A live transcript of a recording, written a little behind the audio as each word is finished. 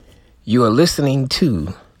You are listening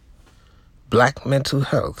to Black Mental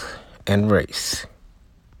Health and Race.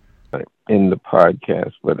 In the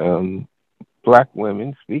podcast, but black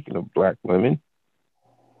women. Speaking of black women,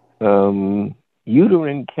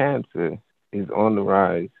 uterine cancer is on the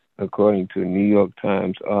rise, according to a New York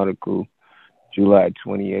Times article, July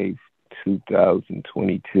 28th,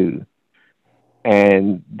 2022.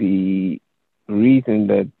 And the reason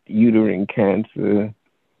that uterine cancer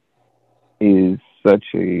is such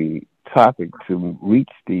a topic to reach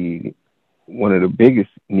the one of the biggest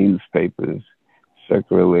newspapers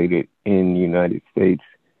circulated in the United States,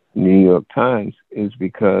 New York Times, is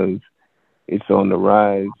because it's on the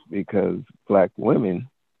rise because black women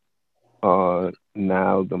are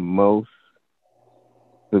now the most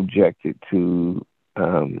subjected to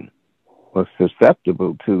or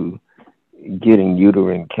susceptible to getting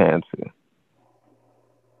uterine cancer.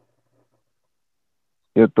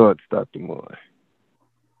 Your thoughts, Dr. Moore?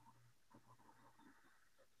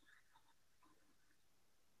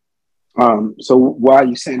 So why are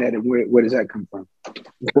you saying that, and where does that come from?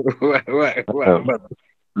 right.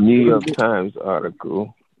 New York Times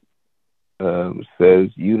article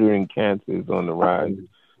says uterine cancer is on the rise,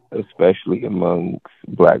 especially amongst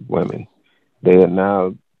black women. They are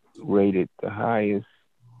now rated the highest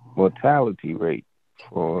mortality rate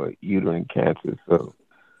for uterine cancer. So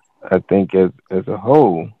I think as a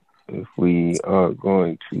whole, if we are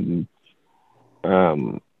going to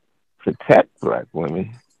protect black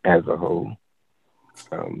women as a whole,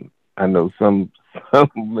 I know some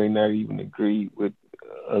may not even agree with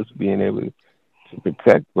us being able to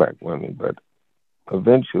protect black women, but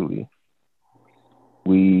eventually,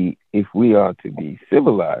 if we are to be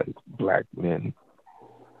civilized black men,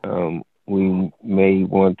 we may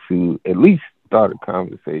want to at least start a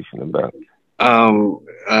conversation about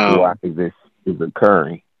why this is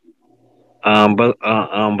occurring. Brother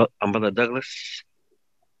Douglas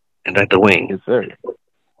and Dr. Wayne. Yes, sir.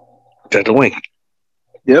 Dr. Wayne.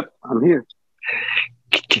 Yep, I'm here.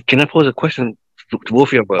 Can I pose a question to both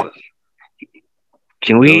of your brothers?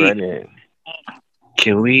 Can we? Go right ahead.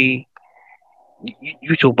 Can we?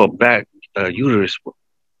 You talk about back uterus,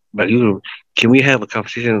 back uterus. Can we have a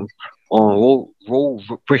conversation on Roe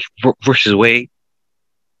versus Wade?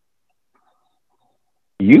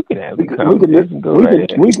 You can have a conversation. Go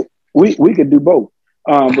right ahead. We could do both.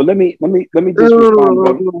 But let me just respond.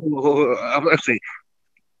 I'm saying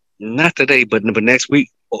not today, but next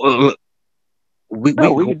week. We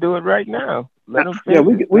can do it right now. Let them yeah,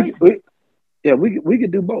 we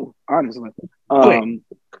could do both. Honestly,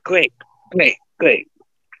 great. Okay.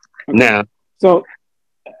 Now, so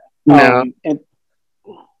let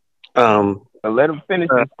him finish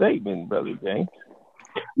his statement, Brother James.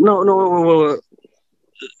 No.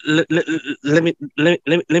 Let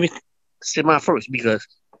me say mine first because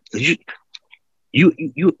you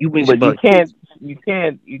mentioned but you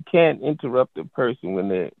can't interrupt a person when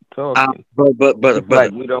they're talking. But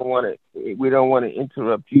like we don't want to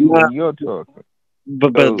interrupt you when you're talking.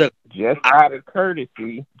 But just out of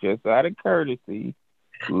courtesy,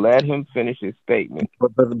 let him finish his statement.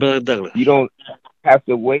 But Douglas, you don't have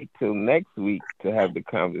to wait till next week to have the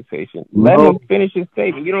conversation. Let him finish his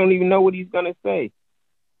statement. You don't even know what he's gonna say.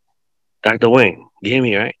 Dr. Wayne, you hear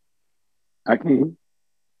me, right? I can.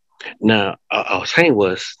 Now, I was saying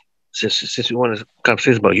was, since we want to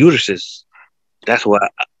conversation about uteruses, that's why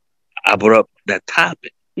I brought up that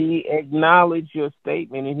topic. He acknowledged your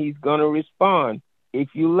statement, and he's going to respond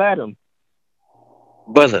if you let him.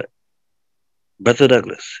 Brother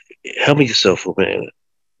Douglas, help me yourself for a minute.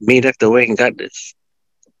 Me and Dr. Wayne got this.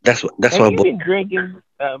 That's why you've been drinking,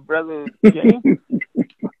 Brother James.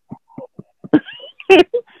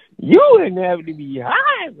 You wouldn't have to be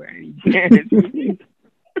high by any chance.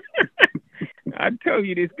 I told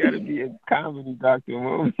you this got to be a comedy, Dr.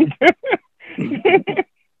 Moon.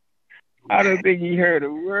 I don't think he heard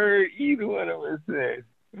a word either one of us said.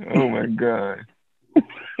 Oh, my God.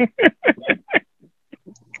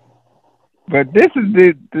 But this is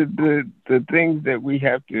the things that we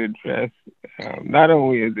have to address, not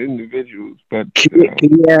only as individuals, but... Can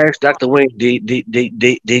you ask Dr. Wayne, did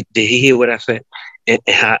he hear what I said? And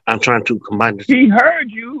how I'm trying to combine this. He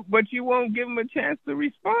heard you, but you won't give him a chance to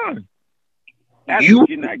respond. That's what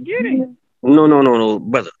you're not getting. No,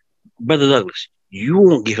 brother Douglas, you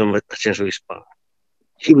won't give him a chance to respond.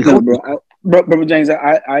 Here we go, bro. Brother James,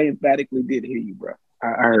 I emphatically did hear you, bro. I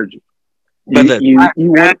heard you.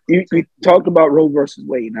 You talked about Roe versus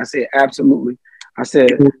Wade, and I said absolutely. I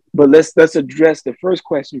said, but let's address the first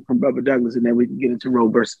question from Brother Douglas, and then we can get into Roe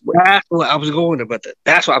versus Wade. That's what I was going about.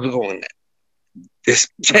 That's what I was going at.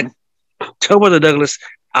 Tell Brother Douglas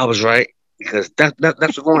I was right because that's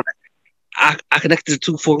what's going on. I connected the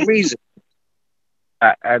two for a reason.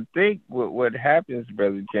 I think what happens,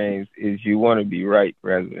 Brother James, is you want to be right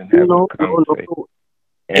rather than have No, a no, conversation. no.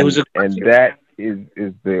 It was a And that is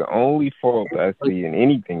the only fault I see in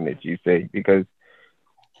anything that you say, because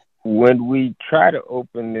when we try to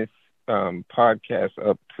open this podcast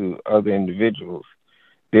up to other individuals,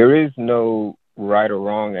 there is no right or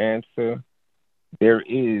wrong answer. There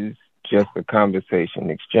is just a conversation,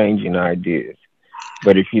 exchanging ideas.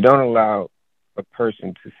 But if you don't allow a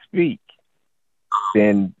person to speak,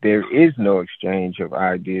 then there is no exchange of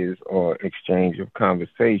ideas or exchange of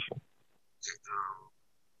conversation.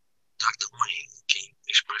 Dr. Wayne can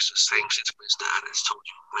express the same sentiments that I just told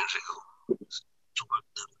you minutes ago to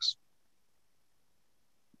Brother Douglas.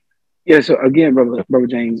 Yeah. So again, brother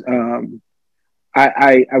James,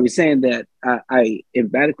 I was saying that I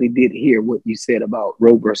emphatically did hear what you said about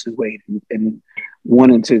Roe versus Wade and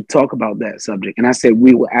wanting to talk about that subject. And I said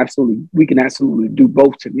we can absolutely do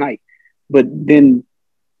both tonight. But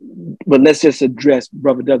let's just address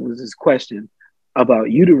Brother Douglas's question about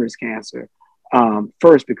uterus cancer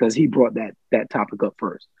first, because he brought that topic up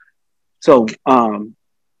first. So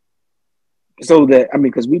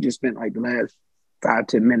because we just spent like the last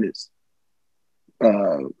 5-10 minutes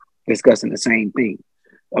discussing the same thing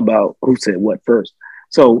about who said what first.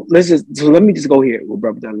 So let me just go here with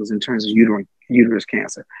Brother Douglas in terms of uterus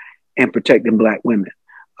cancer and protecting Black women.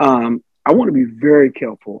 I want to be very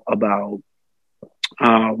careful about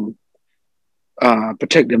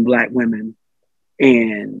protecting Black women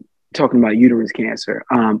and talking about uterus cancer.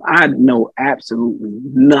 I know absolutely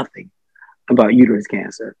nothing about uterus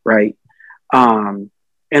cancer, right? And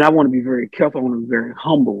I want to be very careful. I want to be very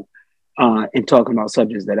humble in talking about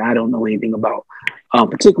subjects that I don't know anything about,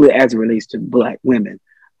 particularly as it relates to Black women.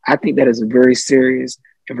 I think that is a very serious,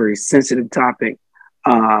 a very sensitive topic.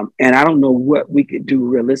 And I don't know what we could do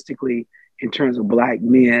realistically in terms of Black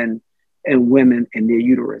men and women and their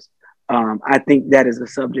uterus. I think that is a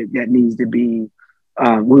subject that needs to be,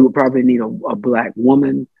 we would probably need a Black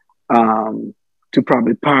woman to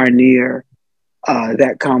probably pioneer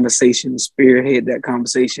that conversation, spearhead that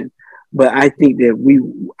conversation. But I think that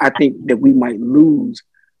we might lose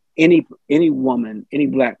any woman, any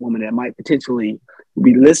Black woman that might potentially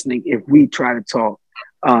be listening if we try to talk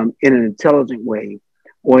in an intelligent way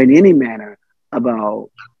or in any manner about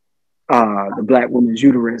the Black woman's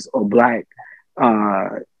uterus or Black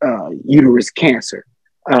uterus cancer.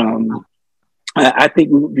 I think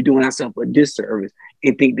we would be doing ourselves a disservice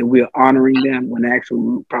and think that we're honoring them when actually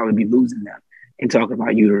we would probably be losing them in talking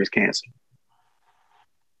about uterus cancer.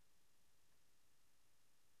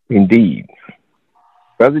 Indeed.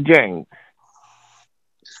 Brother James.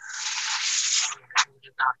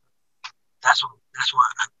 That's why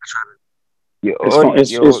I try to. Your phone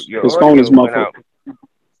is audio went muffled. out. Can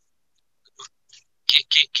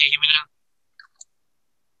you hear me now?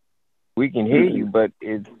 We can hear you, but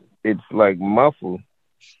it's like muffled.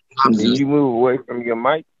 Did you move away from your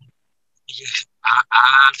mic? I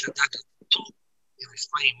got to talk and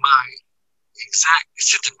explain my exact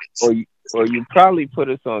sentiments. Or you probably put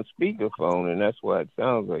us on speakerphone, and that's why it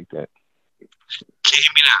sounds like that. Can you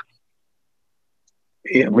hear me now?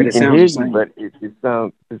 Yeah, but We it can sounds hear the you, same. but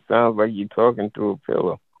it sounds like you're talking through a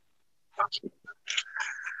pillow. That's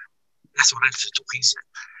what I said.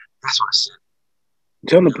 That's what I said.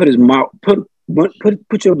 Tell him to put his mouth put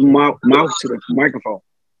your mouth to the microphone.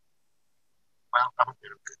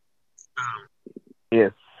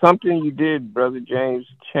 Yes, something you did, Brother James,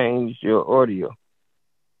 changed your audio.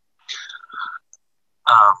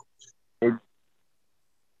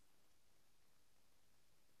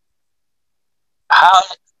 How?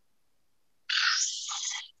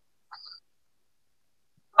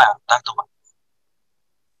 Now, Dr.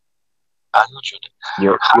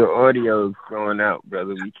 Your audio is going out,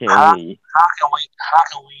 brother. We can't hear you. How can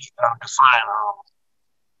we define?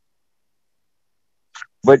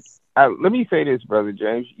 But let me say this, Brother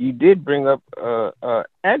James. You did bring up an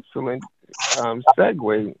excellent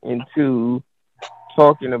segue into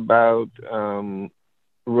talking about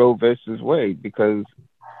Roe versus Wade, because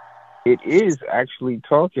it is actually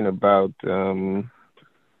talking about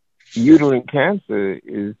uterine cancer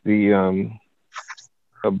is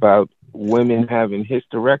about women having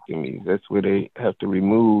hysterectomies. That's where they have to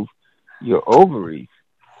remove your ovaries.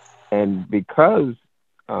 And because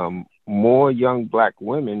more young Black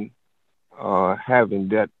women are having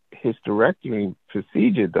that hysterectomy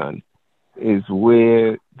procedure done, is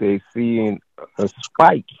where they're seeing a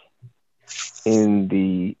spike in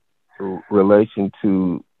the relation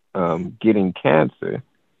to getting cancer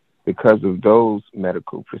because of those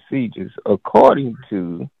medical procedures, according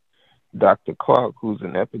to Dr. Clark, who's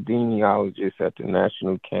an epidemiologist at the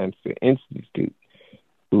National Cancer Institute,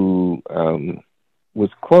 who was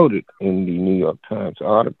quoted in the New York Times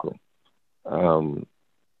article.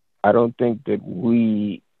 I don't think that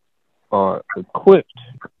we are equipped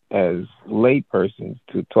as laypersons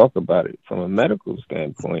to talk about it from a medical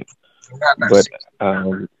standpoint, but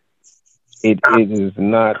it is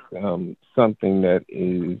not something that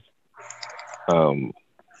is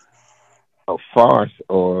a farce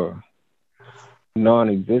or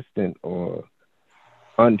non-existent or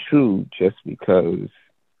untrue just because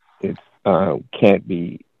it can't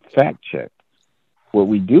be fact-checked. What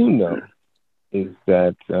we do know is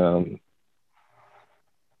that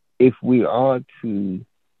if we are to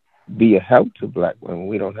be a help to Black women,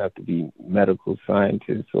 we don't have to be medical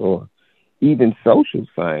scientists or even social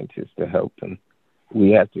scientists to help them.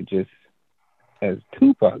 We have to just, as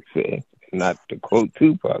Tupac said, not to quote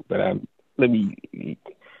Tupac, but let me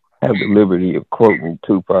have the liberty of quoting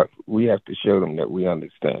Tupac. We have to show them that we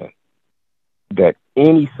understand that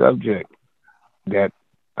any subject that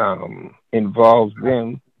involves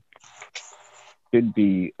them should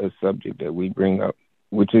be a subject that we bring up,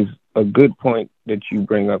 which is a good point that you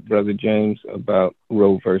bring up, Brother James, about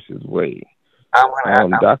Roe versus Wade.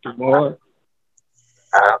 Dr. Moore,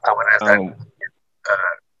 I want to ask that.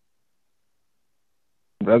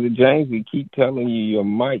 Brother James, we keep telling you your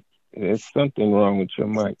mic. There's something wrong with your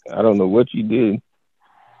mic. I don't know what you did,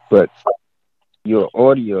 but your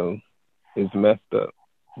audio is messed up.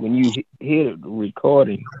 When you hear the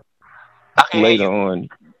recording later on, you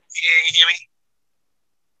hear me?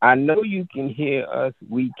 I know you can hear us.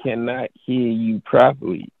 We cannot hear you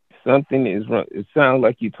properly. Something is wrong. It sounds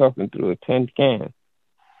like you're talking through a tin can.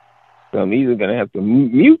 So I'm either going to have to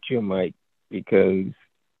mute your mic because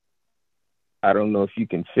I don't know if you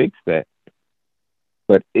can fix that.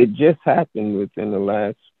 But it just happened within the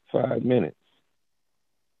last 5 minutes.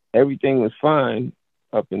 Everything was fine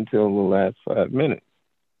up until the last 5 minutes.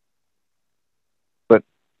 But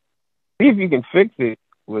see if you can fix it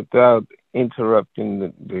without interrupting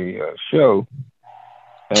the show.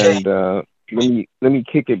 And let me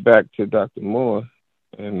kick it back to Dr. Moore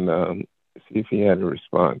and see if he had a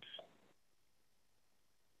response.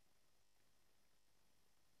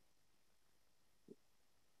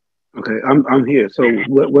 Okay, I'm here. So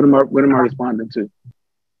what am I responding to?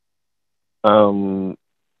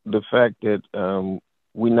 The fact that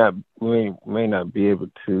we may not be able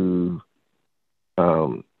to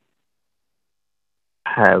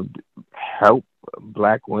help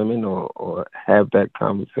Black women or have that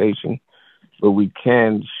conversation, but we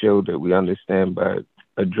can show that we understand by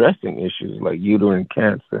addressing issues like uterine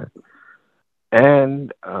cancer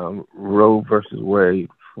and Roe versus Wade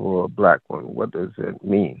for Black women. What does it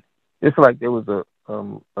mean? It's like there was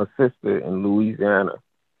a sister in Louisiana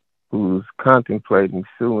who's contemplating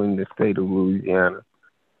suing the state of Louisiana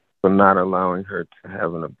for not allowing her to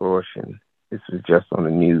have an abortion. This was just on the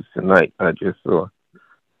news tonight. I just saw.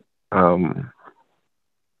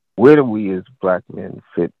 Where do we as Black men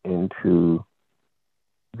fit into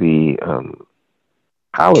the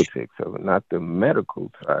politics of it, not the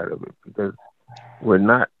medical side of it? Because we're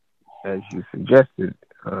not, as you suggested,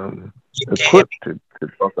 equipped to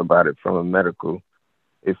talk about it from a medical.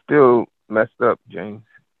 It's still messed up, James.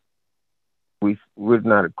 We're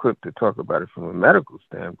not equipped to talk about it from a medical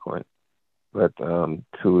standpoint, but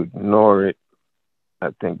to ignore it, I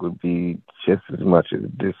think, would be just as much as a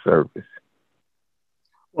disservice.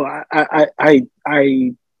 Well, I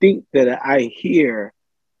think that I hear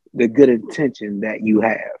the good intention that you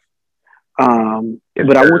have, Yes,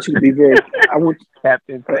 but sir. I want you to be very. I want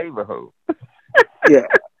Captain Favorho. Yeah,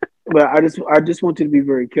 but I just want you to be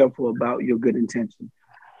very careful about your good intention,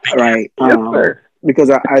 right? Yes, sir. Because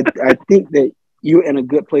I think that you're in a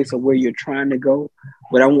good place of where you're trying to go,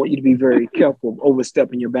 but I want you to be very careful of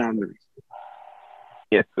overstepping your boundaries.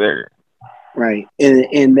 Yes, sir. Right.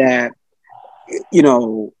 And that, you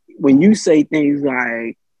know, when you say things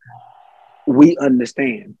like, we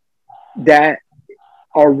understand, that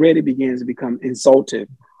already begins to become insultive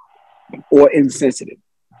or insensitive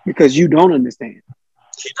because you don't understand.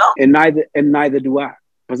 And neither do I,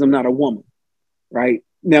 because I'm not a woman. Right.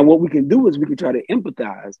 Now, what we can do is we can try to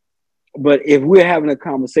empathize. But if we're having a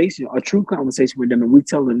conversation, a true conversation with them, and we're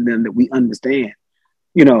telling them that we understand,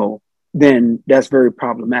 you know, then that's very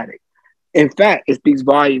problematic. In fact, it speaks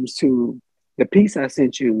volumes to the piece I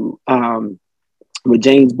sent you with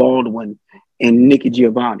James Baldwin and Nikki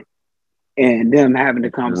Giovanni, and them having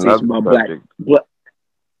a conversation about black.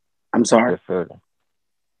 I'm sorry. Yes, sir.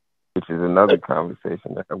 Which is another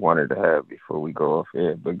conversation that I wanted to have before we go off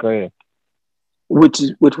air. But go ahead.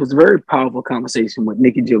 which was a very powerful conversation with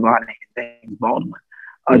Nikki Giovanni and James Baldwin,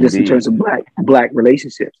 just in terms Indeed. of black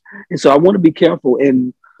relationships. And so I want to be careful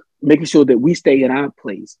in making sure that we stay in our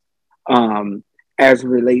place as it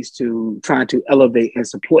relates to trying to elevate and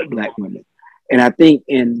support Black women. And I think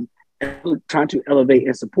in trying to elevate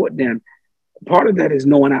and support them, part of that is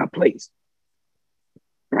knowing our place,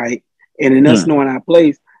 right? And in us knowing our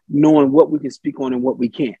place, knowing what we can speak on and what we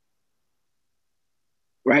can't,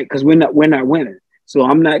 right? Because we're not winning. So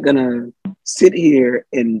I'm not gonna sit here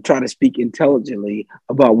and try to speak intelligently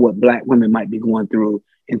about what Black women might be going through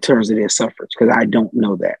in terms of their suffrage, because I don't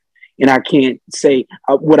know that, and I can't say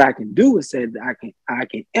what I can do is say that I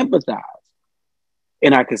can empathize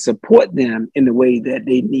and I can support them in the way that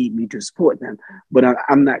they need me to support them. But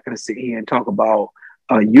I'm not going to sit here and talk about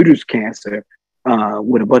uterus cancer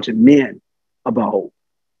with a bunch of men about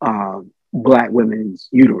Black women's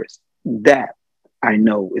uterus. That I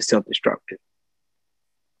know is self-destructive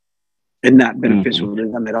and not beneficial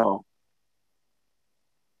to them at all.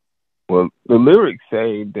 Well, the lyrics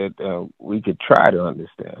say that we could try to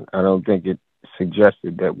understand. I don't think it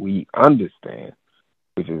suggested that we understand,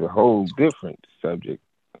 which is a whole different subject.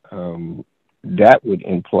 That would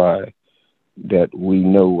imply that we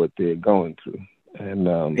know what they're going through. And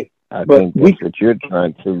I think that's what you're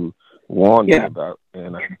trying to warn me about,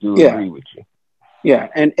 and I do agree with you. Yeah,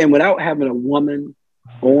 and without having a woman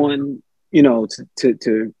on,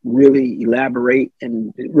 to really elaborate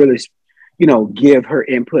and really, give her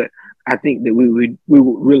input, I think that we would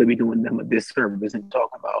really be doing them a disservice and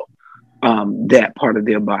talking about that part of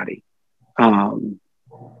their body.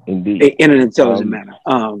 Indeed. In an intelligent manner.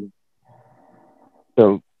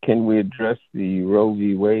 So can we address the Roe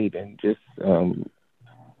v. Wade, and just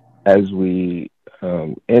as we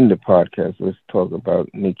end the podcast, let's talk about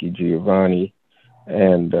Nikki Giovanni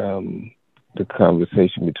and the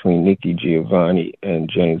conversation between Nikki Giovanni and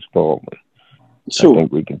James Baldwin. Sure. I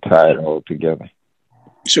think we can tie it all together.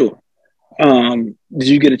 Sure. Did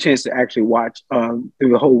you get a chance to actually watch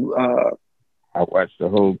the whole? I watched the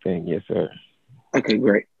whole thing. Yes, sir. Okay,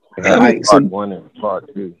 great. Part 1 and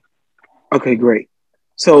part 2. Okay, great.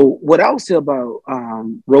 So what I'll say about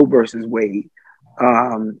Roe versus Wade,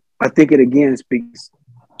 I think it again speaks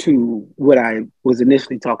to what I was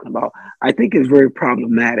initially talking about. I think it's very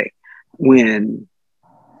problematic when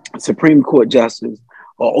Supreme Court justices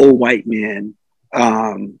or old white men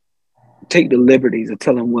take the liberties of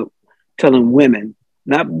telling women,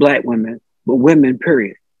 not Black women, but women,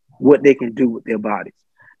 period, what they can do with their bodies.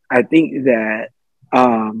 I think that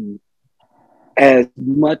as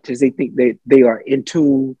much as they think they are in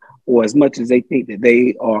tune, or as much as they think that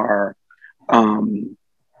they are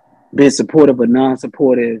being supportive or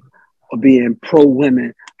non-supportive or being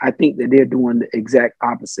pro-women, I think that they're doing the exact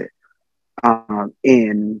opposite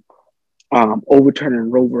in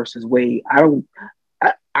overturning Roe versus Wade.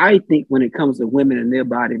 I think when it comes to women and their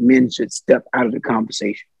body, men should step out of the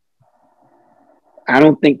conversation. I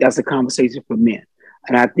don't think that's a conversation for men.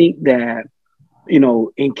 And I think that,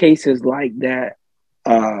 in cases like that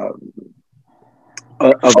of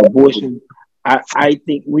abortion, I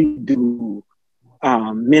think men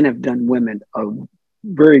have done women a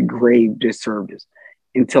very grave disservice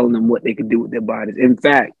in telling them what they can do with their bodies. In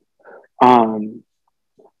fact,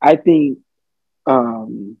 I think a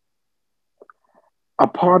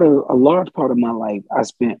large part of my life I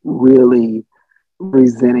spent really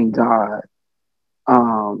resenting God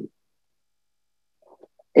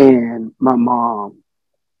and my mom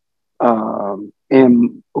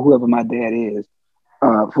and whoever my dad is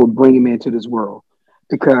for bringing me into this world,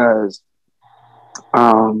 because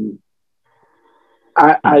I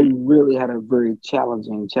really had a very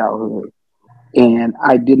challenging childhood, and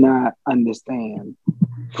I did not understand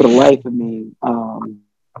for the life of me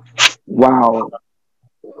why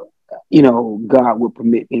God would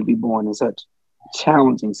permit me to be born in such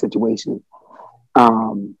challenging situations.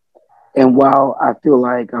 And while I feel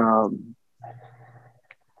like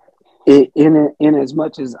in as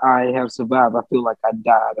much as I have survived, I feel like I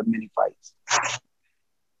died of many fights.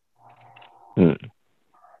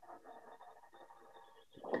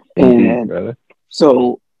 And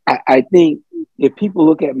so I think if people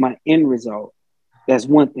look at my end result, that's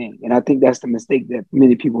one thing. And I think that's the mistake that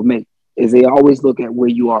many people make, is they always look at where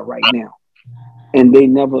you are right now, and they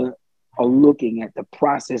never are looking at the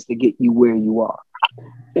process to get you where you are.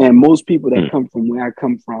 And most people that come from where I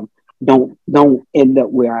come from don't end up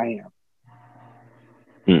where I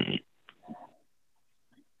am.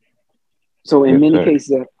 So in many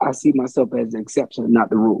cases, I see myself as the exception, not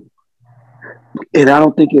the rule. And I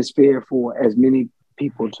don't think it's fair for as many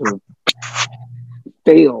people to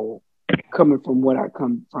fail coming from what I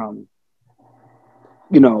come from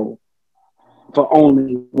you know, for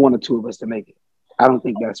only one or two of us to make it. I don't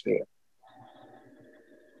think that's fair.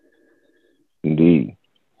 Indeed.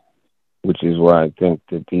 Which is why I think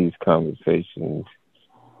that these conversations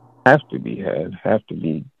have to be had, have to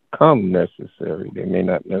become necessary. They may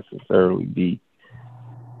not necessarily be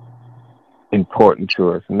important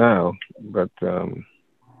to us now, but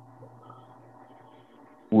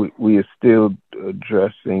we are still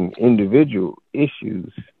addressing individual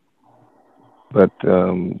issues, but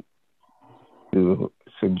to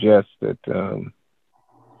suggest that the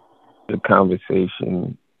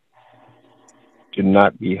conversation should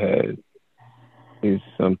not be had is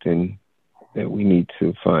something that we need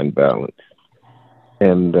to find balance.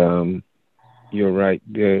 And you're right.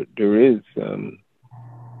 There is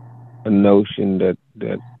a notion that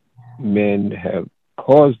men have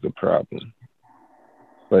caused the problem.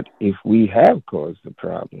 But if we have caused the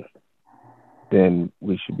problem, then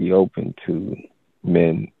we should be open to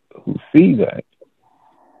men who see that,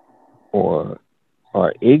 or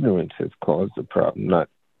our ignorance has caused the problem, not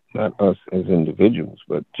us as individuals,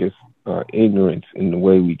 but just our ignorance in the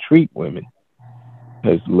way we treat women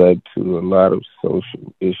has led to a lot of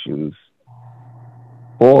social issues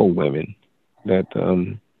for women that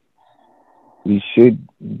we should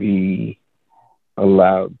be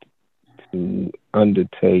allowed to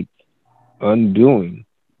undertake undoing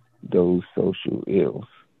those social ills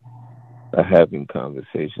by having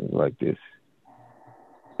conversations like this.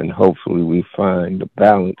 And hopefully we find the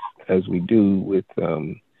balance, as we do with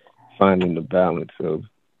finding the balance of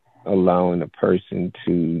allowing a person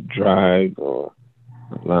to drive or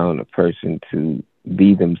allowing a person to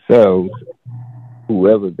be themselves,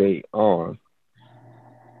 whoever they are,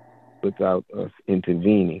 without us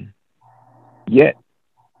intervening, yet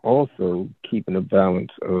also keeping a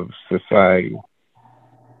balance of society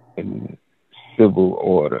and civil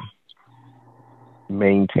order,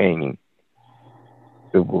 maintaining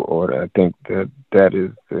civil order. I think that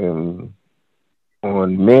is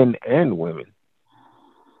on men and women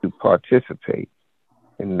to participate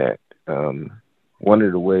in that. One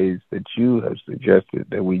of the ways that you have suggested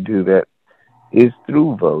that we do that is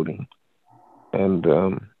through voting. And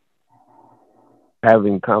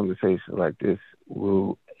having conversations like this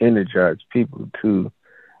will energize people to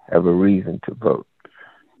have a reason to vote.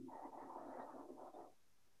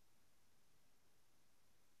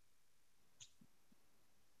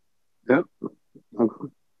 Yep. Okay.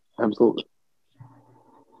 Absolutely.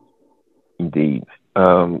 Indeed.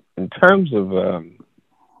 In terms of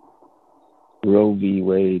Roe v.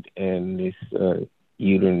 Wade and this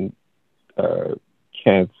uterine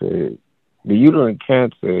cancer, the uterine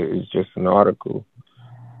cancer is just an article,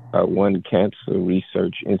 One Cancer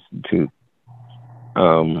Research Institute.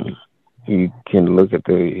 You can look at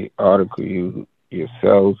the article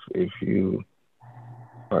yourself if you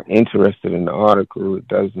are interested in the article. It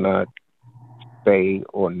does not say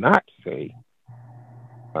or not say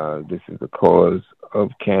this is the cause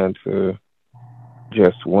of cancer.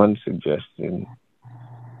 Just one suggestion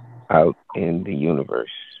out in the universe.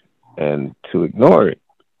 And to ignore it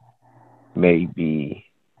may be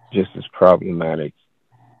just as problematic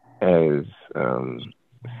as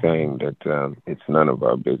saying that it's none of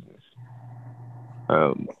our business.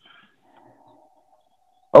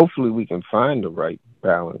 Hopefully we can find the right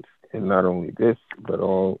balance in not only this, but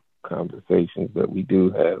all conversations that we do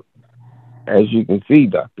have. As you can see,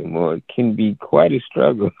 Dr. Moore, it can be quite a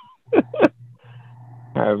struggle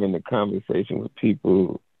having a conversation with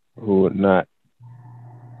people who are not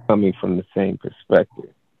coming from the same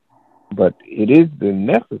perspective. But it is the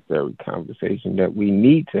necessary conversation that we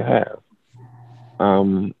need to have.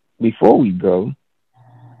 Before we go,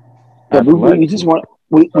 we just want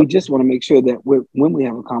to make sure that when we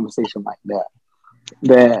have a conversation like that,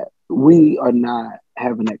 that we are not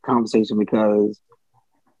having that conversation because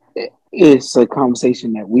it's a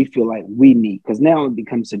conversation that we feel like we need, because now it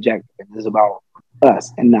becomes subjective. It's about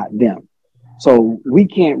us and not them. So we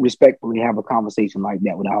can't respectfully have a conversation like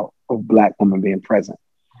that without a Black woman being present.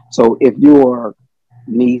 So if your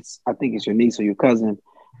niece, I think it's your niece or your cousin,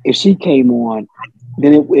 if she came on,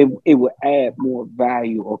 then it would add more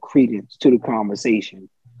value or credence to the conversation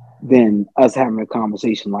than us having a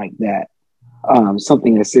conversation like that,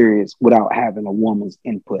 something as serious without having a woman's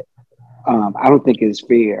input. I don't think it's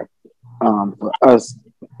fair for us.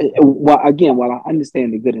 While I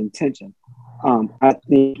understand the good intention, I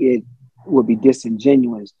think it would be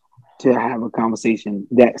disingenuous to have a conversation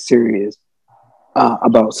that serious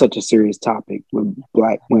about such a serious topic with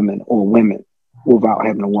Black women or women without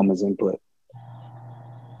having a woman's input.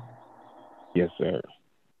 Yes, sir.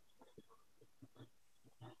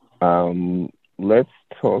 Let's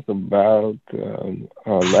talk about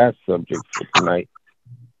our last subject for tonight,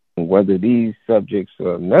 and whether these subjects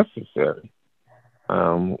are necessary.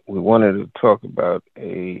 We wanted to talk about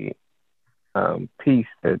a piece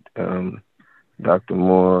that Dr.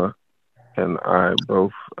 Moore and I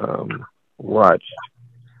both watched.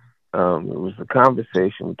 It was a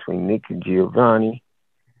conversation between Nikki Giovanni.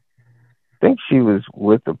 I think she was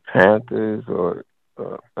with the Panthers, or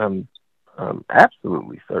I'm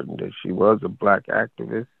absolutely certain that she was a black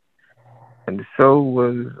activist, and so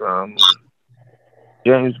was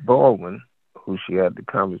James Baldwin, who she had the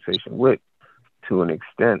conversation with to an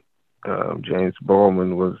extent. James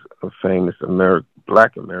Baldwin was a famous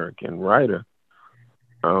black American writer,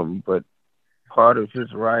 but part of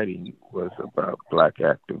his writing was about black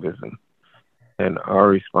activism and our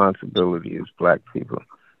responsibility as black people.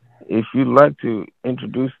 If you'd like to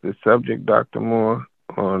introduce the subject, Dr. Moore,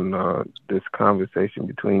 on this conversation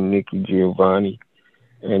between Nikki Giovanni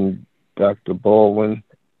and Dr. Baldwin,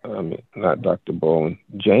 not Dr. Baldwin,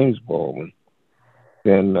 James Baldwin,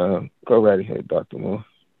 then go right ahead, Dr. Moore.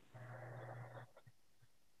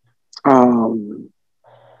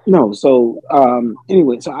 No, so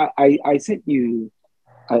anyway, so I sent you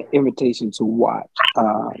an invitation to watch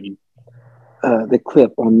the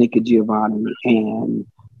clip on Nikki Giovanni and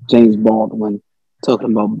James Baldwin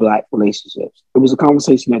talking about black relationships. It was a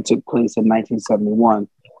conversation that took place in 1971,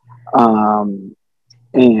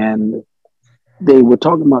 and they were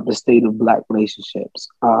talking about the state of black relationships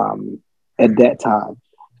at that time.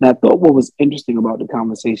 And I thought what was interesting about the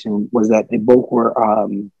conversation was that they both were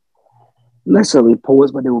necessarily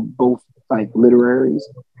poets, but they were both like literaries.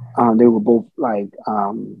 They were both like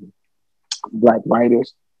black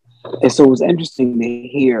writers. And so it was interesting to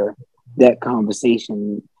hear that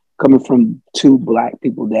conversation coming from two black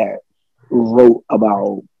people that wrote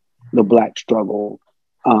about the black struggle,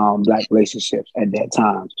 black relationships at that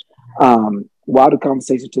time. While the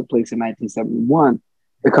conversation took place in 1971,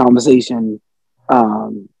 the conversation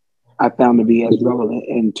I found to be as relevant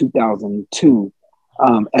in 2002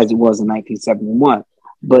 as it was in 1971.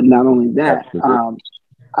 But not only that,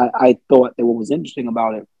 I thought that what was interesting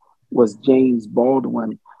about it was James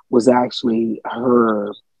Baldwin was actually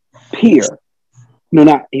her peer.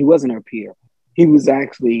 No, he wasn't her peer. He was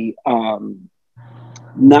actually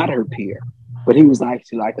not her peer, but he was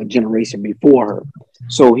actually like a generation before her.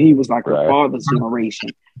 So he was like her father's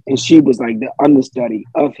generation, and she was like the understudy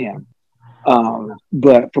of him,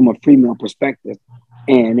 but from a female perspective.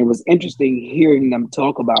 And it was interesting hearing them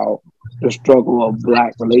talk about the struggle of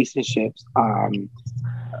black relationships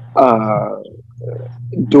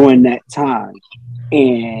during that time,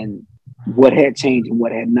 and what had changed and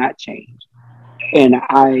what had not changed. And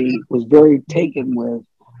I was very taken with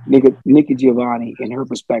Nikki Giovanni and her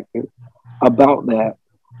perspective about that,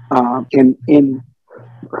 and in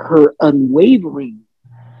her unwavering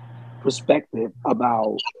perspective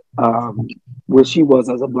about where she was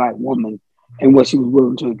as a black woman and what she was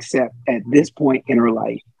willing to accept at this point in her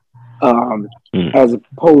life, as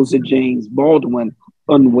opposed to James Baldwin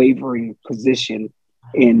unwavering position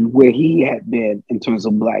in where he had been in terms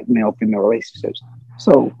of black male-female relationships.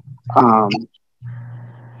 So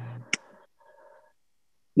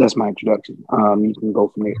that's my introduction. You can go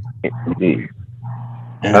from there. Indeed.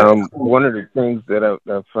 One of the things that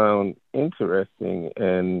I found interesting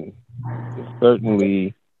and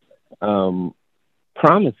certainly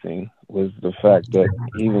promising was the fact that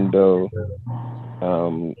even though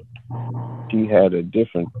she had a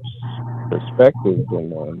different perspective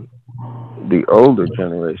than the older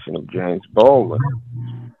generation of James Baldwin,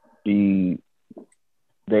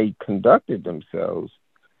 they conducted themselves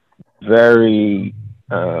very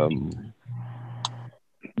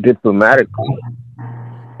diplomatically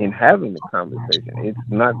in having the conversation. It's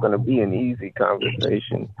not going to be an easy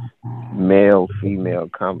conversation, male-female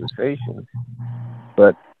conversation,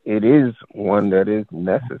 but it is one that is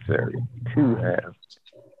necessary to have,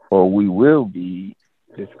 or we will be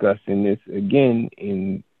discussing this again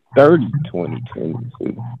in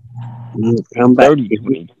 2022.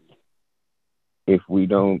 3022, if we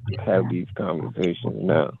don't have these conversations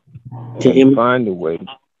now. And find a way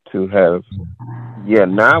to have,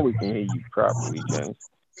 now we can hear you properly, James.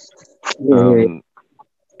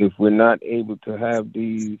 If we're not able to have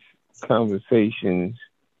these conversations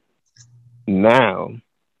now,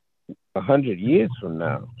 100 years from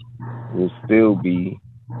now, we'll still be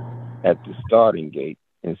at the starting gate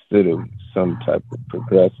instead of some type of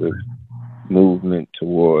progressive movement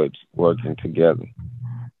towards working together.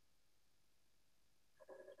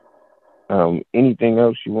 Anything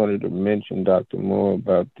else you wanted to mention, Dr. Moore,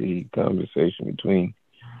 about the conversation between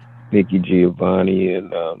Nikki Giovanni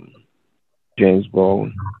and James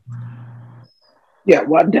Baldwin. Yeah,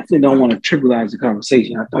 well, I definitely don't want to trivialize the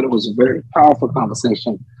conversation. I thought it was a very powerful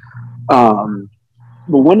conversation. But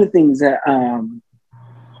one of the things that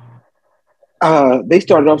they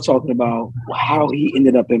started off talking about how he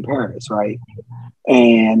ended up in Paris, right?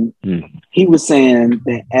 And he was saying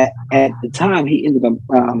that at the time he ended up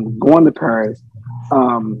going to Paris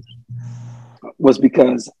was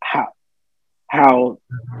because how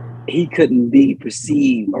he couldn't be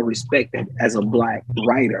perceived or respected as a Black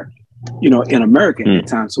writer, in America at the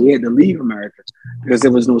time. So he had to leave America because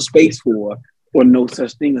there was no space for or no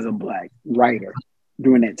such thing as a Black writer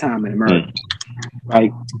during that time in America,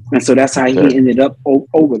 right? And so that's how he ended up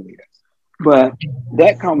over there. But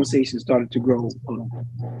that conversation started to grow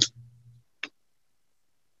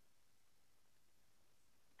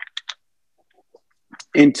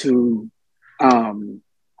into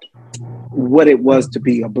what it was to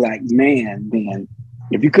be a Black man. Then,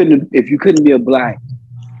 if you couldn't be a Black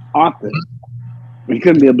author, if you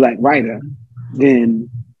couldn't be a Black writer, then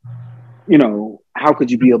how could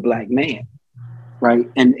you be a Black man, right?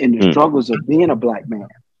 And the struggles of being a Black man,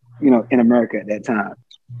 in America at that time.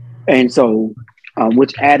 And so,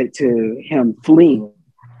 which added to him fleeing,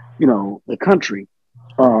 the country,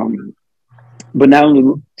 but not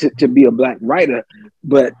only to be a Black writer,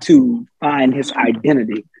 but to find his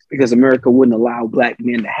identity, because America wouldn't allow Black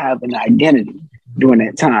men to have an identity during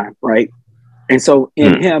that time, right? And so,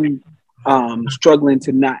 in him struggling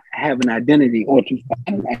to not have an identity or to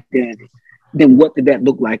find an identity, then what did that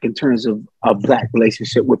look like in terms of a Black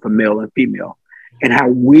relationship with a male and female, and how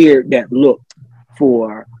weird that looked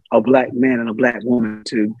for a Black man and a Black woman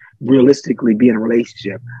to realistically be in a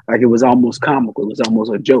relationship. Like, it was almost comical. It was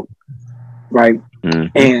almost a joke, right?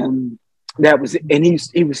 And that was, and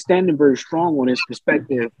he was standing very strong on his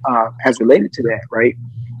perspective as related to that, right?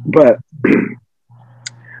 But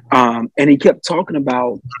and he kept talking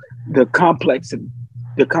about the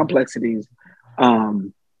complexities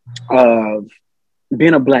of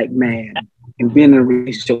being a Black man and being in a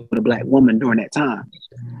relationship with a Black woman during that time,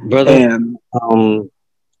 brother. And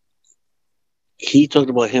he talked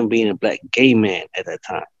about him being a Black gay man at that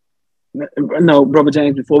time. No, Brother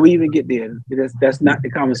James, before we even get there, that's not the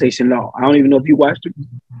conversation at all. I don't even know if you watched it.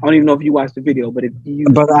 I don't even know if you watched the video, but if you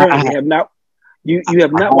have not, you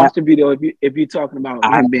have not watched the video if you're talking about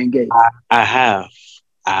him being gay. I have.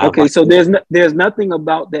 Okay, so there's nothing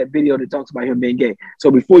about that video that talks about him being gay. So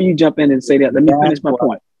before you jump in and say that, let me finish my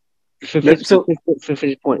point. Finish your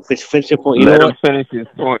point. Finish your point. Let him finish his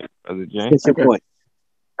point, Brother James.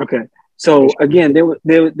 Okay. So again,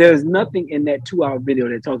 there's nothing in that 2-hour video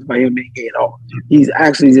that talks about him being gay at all. He's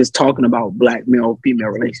actually just talking about Black male-female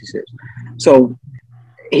relationships. So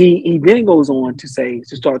he then goes on to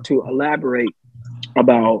start to elaborate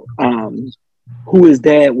about who his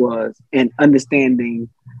dad was and understanding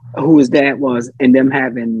who his dad was, and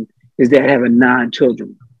his dad having 9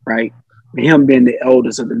 children, right? And him being the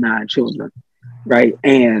eldest of the 9 children, right?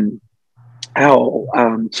 And how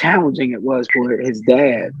challenging it was for his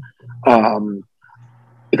dad,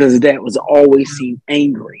 because his dad was always seen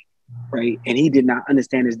angry, right? And he did not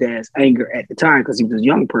understand his dad's anger at the time because he was a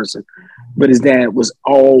young person, but his dad was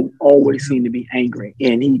always seen to be angry,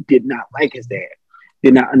 and he did not like his dad,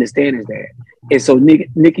 did not understand his dad. And so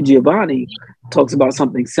Nikki Giovanni talks about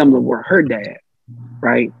something similar with her dad,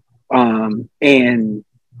 right? And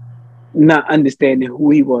not understanding who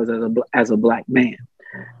he was as a Black man.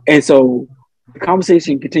 And so the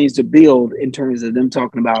conversation continues to build in terms of them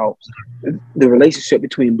talking about the relationship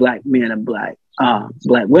between Black men and Black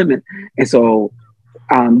women. And so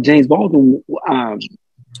James Baldwin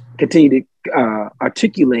continued to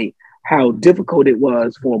articulate how difficult it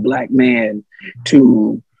was for a Black man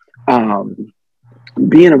to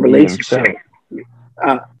be in a relationship,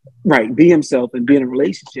 be himself and be in a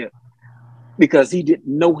relationship, because he didn't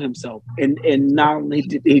know himself, and not only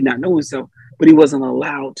did he not know himself, but he wasn't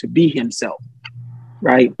allowed to be himself,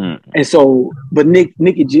 right? And so, but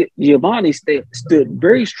Nikki Giovanni stood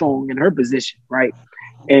very strong in her position, right?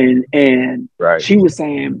 And she was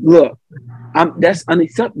saying, "Look, that's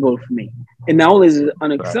unacceptable for me, and not only is it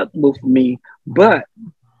unacceptable for me, but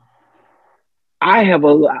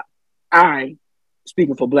I,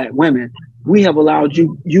 speaking for Black women, we have allowed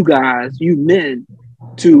you guys, you men,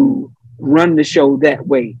 to run the show that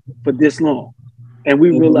way for this long, and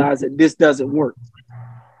we realize that this doesn't work."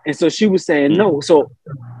 And so she was saying, no. So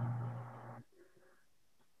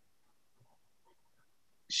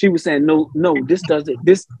she was saying, no, this doesn't.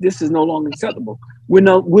 This is no longer acceptable. We're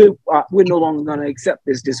no longer going to accept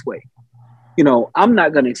this way. I'm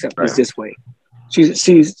not going to accept this way.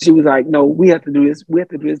 She was like, no, we have to do this. We have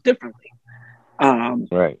to do this differently.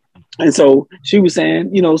 And so she was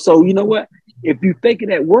saying, so you know what? If you fake it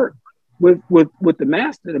at work with the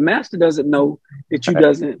master doesn't know that you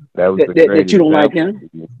doesn't That was a that great you don't like example.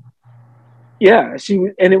 him. Yeah,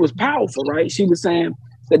 and it was powerful, right? She was saying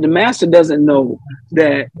that the master doesn't know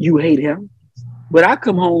that you hate him, but I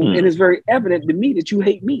come home and it's very evident to me that you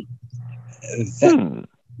hate me.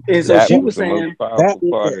 And so That she was was the most saying, powerful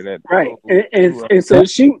part of that. right, whole and so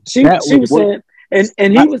she was what saying,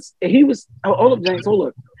 and he was hold up, James, hold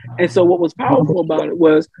up. And so what was powerful about it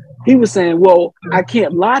was he was saying, well, I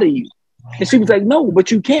can't lie to you, and she was like, no,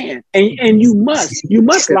 but you can, and you must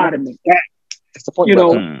lie to me. That's the point, You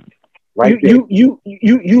know, brother. Right there. you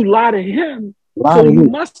lie to him, Lie so to you me.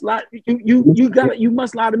 must lie. You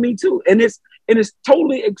must lie to me too, and it's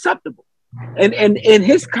totally acceptable. And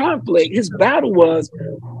his conflict, his battle was,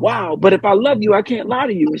 wow, but if I love you, I can't lie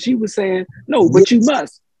to you. And she was saying, no, but you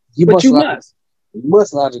must. You But must you lie. must. You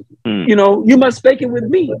must lie to me. You must fake it with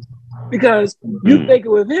me, because you fake it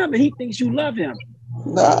with him and he thinks you love him.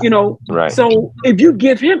 Nah. Right. So if you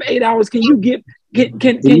give him 8 hours, can you give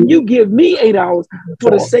me 8 hours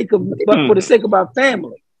for the sake of our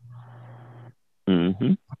family?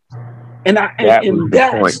 Mm-hmm. And that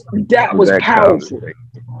was powerful.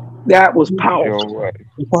 That was powerful. Sure was.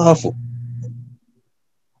 Powerful.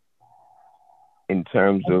 In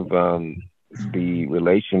terms of the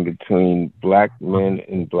relation between black men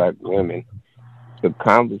and black women, the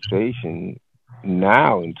conversation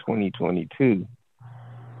now in 2022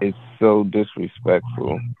 is so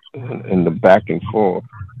disrespectful, and the back and forth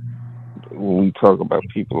when we talk about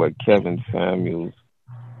people like Kevin Samuels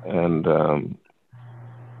and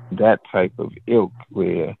that type of ilk,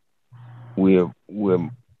 where we're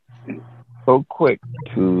so quick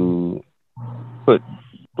to put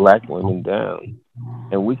black women down,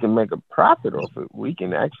 and we can make a profit off it. We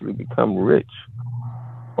can actually become rich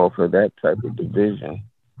off of that type of division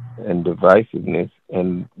and divisiveness,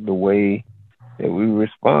 and the way that we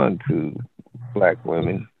respond to black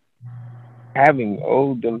women, having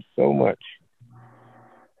owed them so much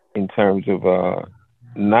in terms of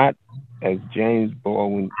not, as James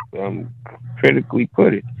Baldwin critically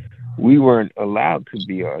put it, we weren't allowed to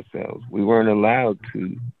be ourselves. We weren't allowed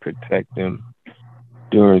to protect them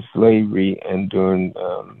during slavery and during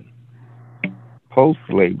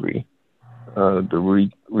post-slavery,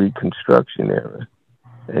 the Reconstruction era,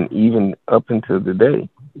 and even up until today,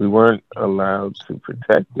 we weren't allowed to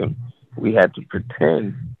protect them. We had to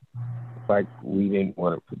pretend like we didn't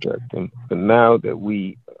want to protect them. But now that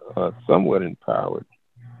we are somewhat empowered,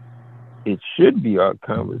 it should be our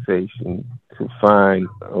conversation to find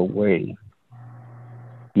a way,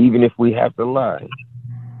 even if we have to lie,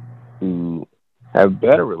 to have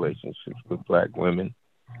better relationships with black women.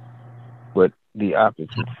 But the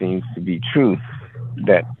opposite seems to be true,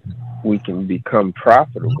 that we can become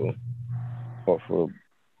profitable off of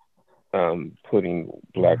putting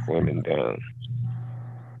black women down.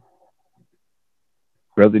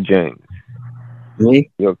 Brother James,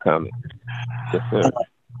 Me? your comment. Yes, sir.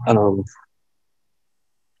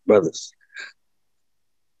 Brothers,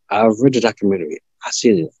 I've read the documentary. I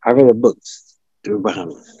seen it. I read the books that were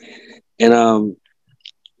behind it. And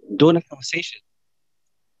during the conversation,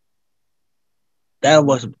 that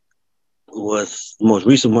was the most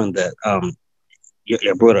recent one that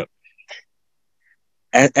you brought up.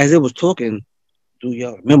 As it was talking, do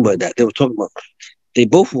y'all remember that they were talking about? They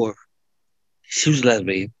both were. She was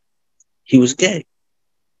lesbian. He was gay.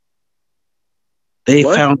 They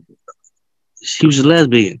found she was a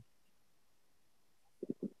lesbian.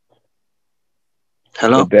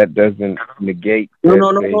 Hello? But that doesn't negate that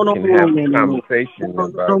they can have a conversation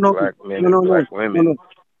about black men and black women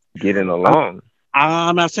getting along.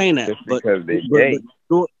 I'm not saying that. Just because they're gay.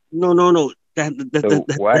 No. So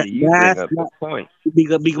why do you bring up the point?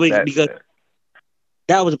 Because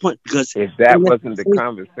that was the point. Because if that wasn't the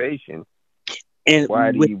conversation, and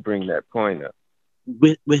why do you bring that point up?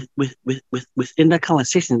 Within that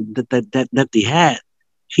conversation that they had,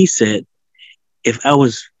 he said, "If I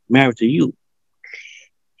was married to you,"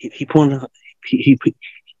 he pointed out, he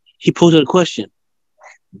posed a question.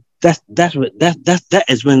 That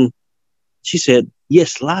is when she said,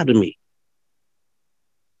 "Yes, lie to me."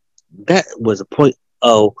 That was a point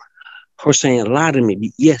of her saying, "Lie to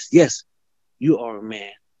me." Yes, you are a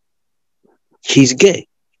man. He's gay.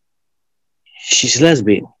 She's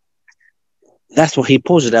lesbian. That's why he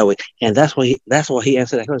posed it that way, and that's why he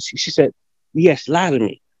answered that question. She said, "Yes, lie to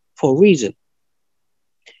me for a reason,"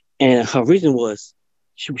 and her reason was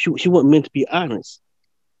she wasn't meant to be honest.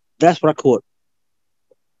 That's what I caught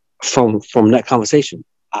from that conversation.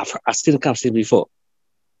 I've seen the conversation before.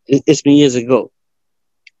 It's been years ago.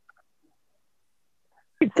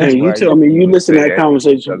 Hey, That's you why tell me you you listen to say that that,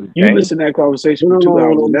 conversation. Brother You James. listen to that conversation No, for no, 2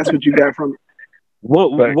 hours, no, and no. that's what you got from it.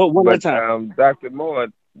 One at a time. But Dr. Moore,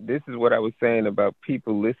 this is what I was saying about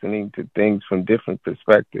people listening to things from different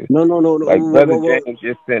perspectives. No, no, no, no. Like Brother What? James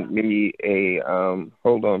just sent me a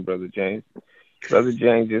hold on, Brother James. Brother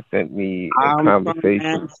James just sent me a I'm trying to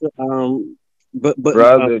conversation. answer. But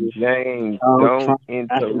Brother James, I'm don't trying to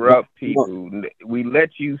answer. interrupt No, people. We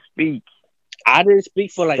let you speak. I didn't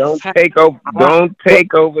speak for like Don't 5. take over. I, Don't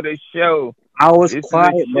take over the show. I was This is a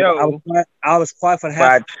quiet, but show I was quiet for half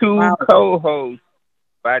by an two hour. co-hosts.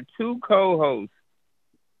 By two co-hosts.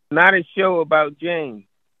 Not a show about James.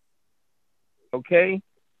 Okay,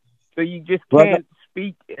 so you just Brother, can't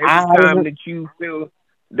speak I every time was that you feel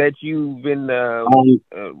that you've been um,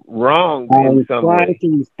 wronged I in was some trying way.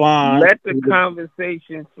 to respond Let the to the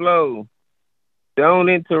conversation flow. Don't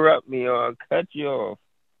interrupt me or I'll cut you off.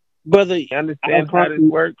 brother. You understand how this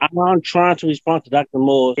works? I'm trying to respond to Dr.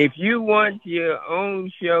 Moore's. If you want your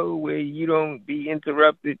own show where you don't be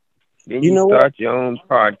interrupted, then You you know what? start your own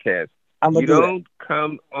podcast. I'm gonna You do that. don't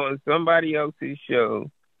come on somebody else's show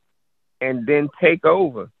and then take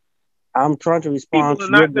over. I'm trying to respond People are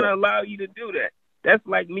to your not going bill. to allow you to do that. That's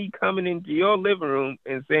like me coming into your living room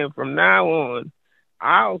and saying, from now on,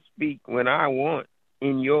 I'll speak when I want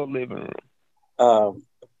in your living room. Um,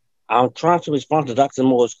 I'm trying to respond to Dr.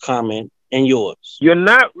 Moore's comment and yours. You're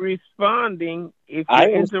not responding if I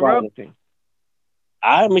you're am responding. interrupting.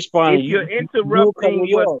 I'm responding. If you're You cut interrupting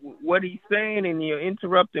me off. what he's saying and you're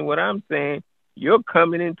interrupting what I'm saying, you're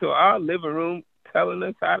coming into our living room telling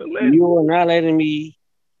us how to live. You are not letting me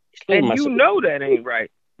explain And you myself. know that ain't right.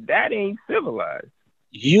 That ain't civilized.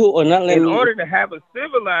 You are not letting In me. order to have a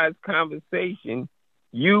civilized conversation,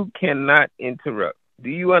 you cannot interrupt. Do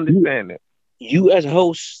you understand that? You as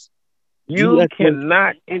host. You You as host.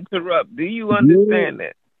 cannot interrupt. Do you You understand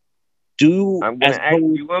that? do I'm going as to ask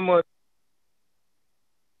host. you one more.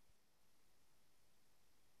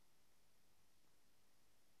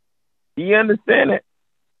 Do you understand that?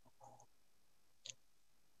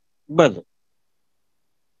 Brother.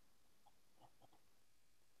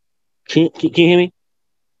 Can you hear me?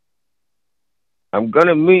 I'm going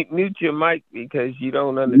to mute your mic because you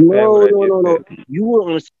don't understand what No, I no, just no, no. said to you. You will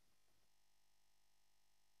understand.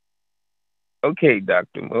 Okay,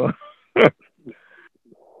 Dr. Moore.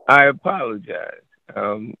 I apologize.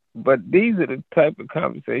 But these are the type of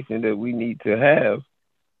conversation that we need to have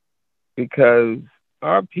because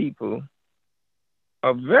our people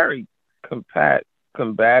are very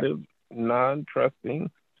combative,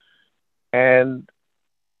 non-trusting, and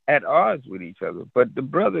at odds with each other. But the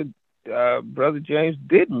brother James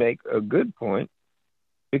did make a good point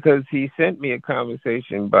because he sent me a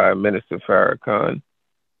conversation by Minister Farrakhan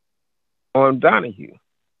on Donahue.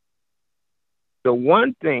 The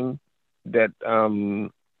one thing that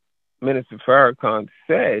Minister Farrakhan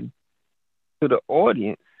said to the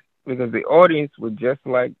audience, because the audience was just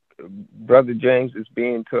like Brother James is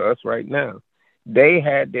being to us right now. They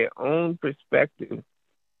had their own perspective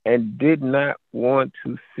and did not want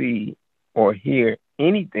to see or hear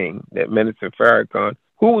anything that Minister Farrakhan,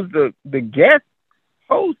 who was the guest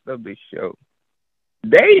host of the show,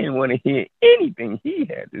 they didn't want to hear anything he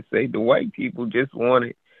had to say. The white people just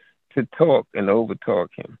wanted to talk and overtalk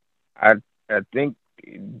him. I think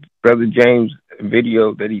Brother James'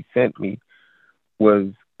 video that he sent me was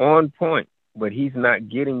on point, but he's not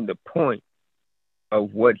getting the point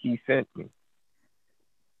of what he sent me.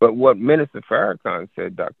 But what Minister Farrakhan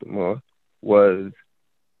said, Dr. Moore, was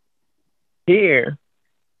here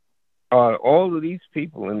are all of these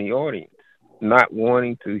people in the audience not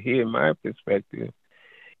wanting to hear my perspective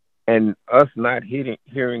and us not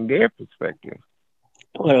hearing their perspective.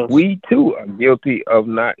 Well, We too are guilty of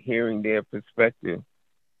not hearing their perspective.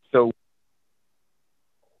 So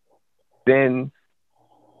then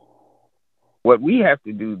what we have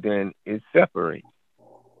to do then is separate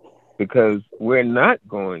because we're not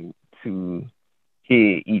going to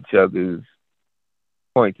hear each other's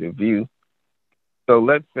point of view. So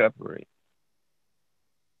let's separate.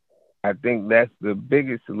 I think that's the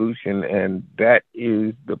biggest solution, and that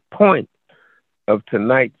is the point of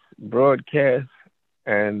tonight's broadcast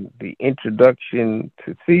and the introduction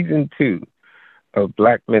to season 2 of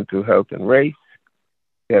Black Mental Health and Race,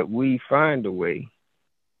 that we find a way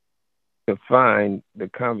to find the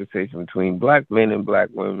conversation between black men and black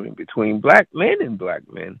women, between black men and black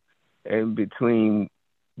men, and between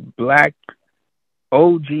black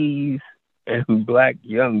OGs and black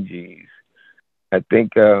young Gs. I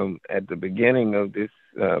think at the beginning of this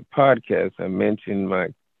podcast, I mentioned my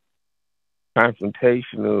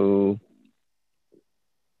confrontational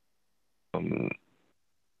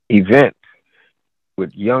event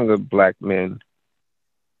with younger black men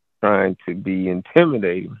trying to be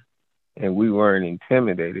intimidating, and we weren't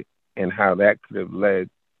intimidated, and how that could have led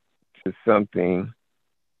to something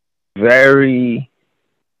very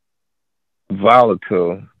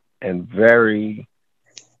volatile and very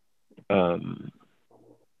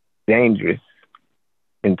dangerous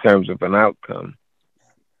in terms of an outcome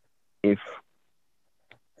if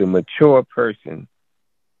the mature person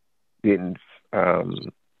didn't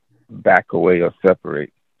back away or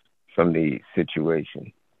separate from the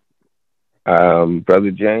situation.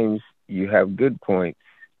 Brother James, you have good points,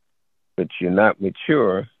 but you're not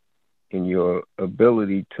mature in your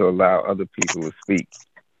ability to allow other people to speak.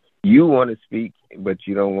 You want to speak, but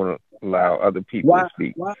you don't want to allow other people to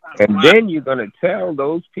speak. And then you're going to tell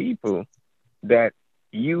those people that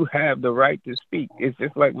you have the right to speak. It's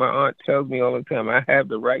just like my aunt tells me all the time, I have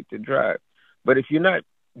the right to drive. But if you're not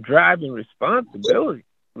driving responsibly,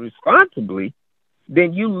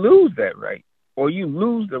 then you lose that right. Or you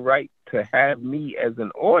lose the right to have me as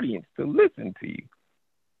an audience to listen to you.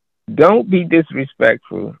 Don't be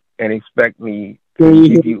disrespectful and expect me to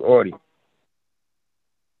give you audience.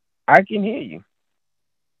 I can hear you.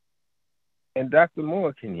 And Dr.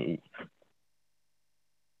 Moore can hear you.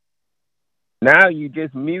 Now you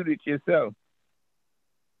just muted yourself.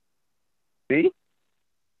 See?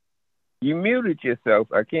 You muted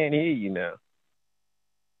yourself. I can't hear you now.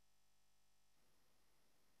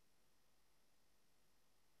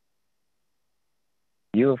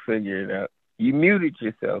 You'll figure it out. You muted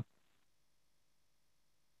yourself.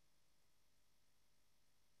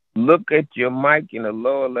 Look at your mic in the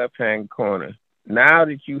lower left-hand corner. Now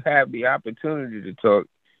that you have the opportunity to talk,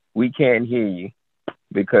 we can't hear you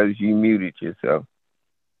because you muted yourself.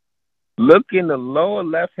 Look in the lower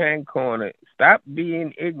left-hand corner. Stop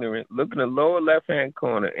being ignorant. Look in the lower left-hand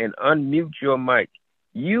corner and unmute your mic.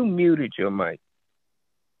 You muted your mic.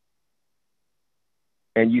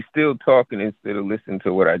 And you still talking instead of listening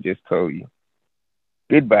to what I just told you.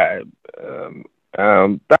 Goodbye.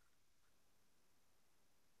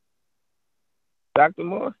 Dr.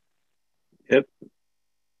 Moore? Yep.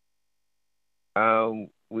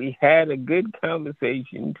 We had a good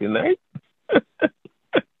conversation tonight.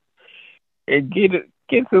 It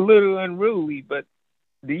gets a little unruly, but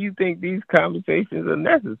do you think these conversations are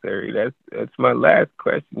necessary? That's my last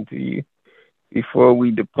question to you before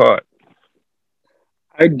we depart.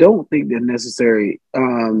 I don't think they're necessary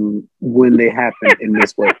when they happen in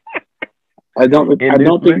this way. I don't think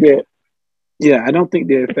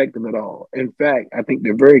they're effective at all. In fact, I think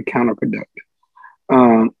they're very counterproductive.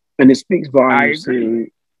 And it speaks volumes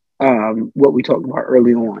to what we talked about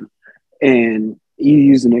early on. And you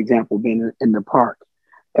used an example being in the park.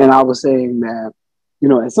 And I was saying that,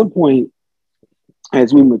 at some point,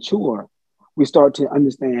 as we mature, we start to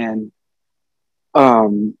understand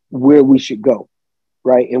where we should go,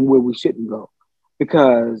 right? And where we shouldn't go.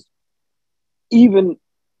 Because even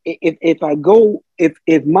if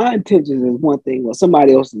my intentions is one thing or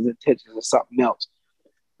somebody else's intentions is something else,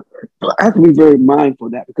 I have to be very mindful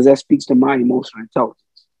of that because that speaks to my emotional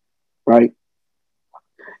intelligence, right?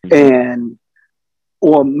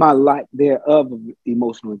 Or my lack thereof of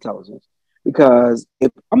emotional intelligence. Because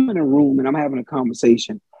if I'm in a room and I'm having a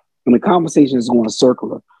conversation and the conversation is going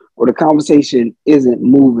circular or the conversation isn't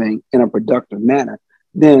moving in a productive manner,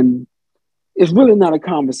 then it's really not a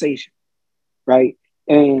conversation, right?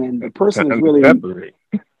 And the person is really separate.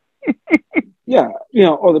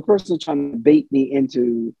 or the person is trying to bait me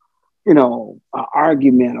into, an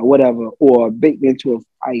argument or whatever, or bait me into a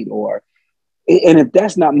fight, and if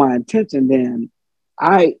that's not my intention, then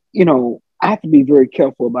I have to be very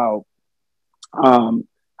careful about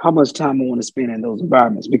how much time I want to spend in those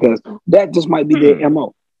environments because that just might be their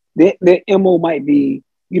MO. Their MO might be,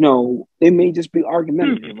 they may just be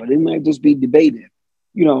argumentative or they might just be debative.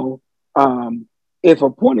 If a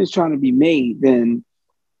point is trying to be made, then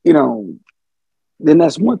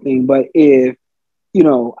that's one thing. But if,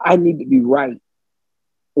 I need to be right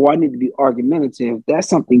or I need to be argumentative, that's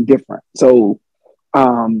something different. So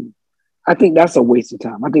I think that's a waste of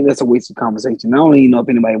time. I think that's a waste of conversation. I don't even know if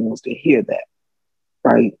anybody wants to hear that.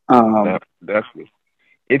 Right. That's it.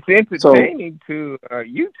 It's entertaining to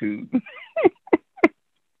YouTube.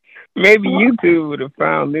 Maybe YouTube would have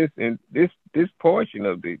found this portion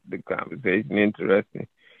of the conversation interesting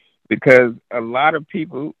because a lot of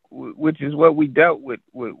people, which is what we dealt with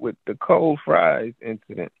the cold fries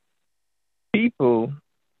incident, people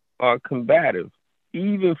are combative.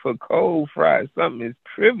 Even for cold fries, something as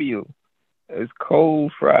trivial as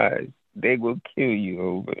cold fries, they will kill you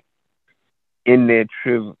over it. In their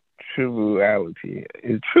triviality.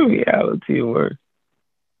 Is triviality a word?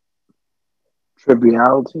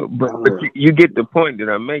 Triviality. But you get the point that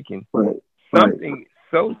I'm making. Right. Something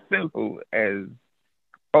so simple as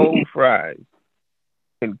cold fries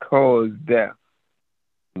can cause death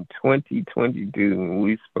in 2022 when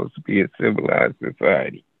we're supposed to be a civilized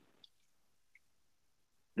society.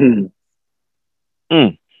 Mm.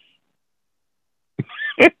 Mm.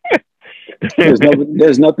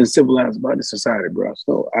 There's nothing civilized about this society, bro.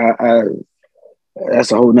 So I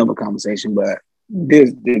that's a whole nother conversation. But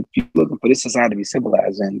if you're looking for this society to be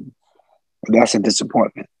civilized, and that's a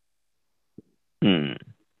disappointment.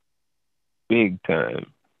 Big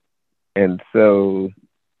time. And so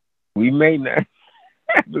we may not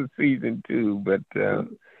have a season 2, but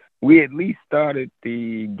we at least started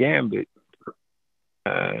the gambit.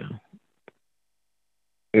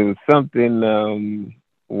 It was something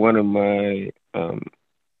one of my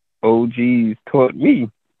OGs taught me.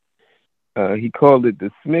 He called it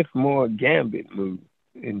the Smith-Morr Gambit move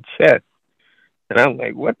in chess. And I'm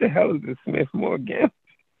like, what the hell is the Smith-Morr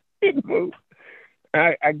Gambit move?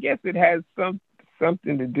 I guess it has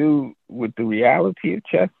something to do with the reality of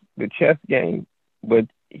chess, the chess game. But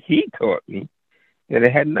he taught me that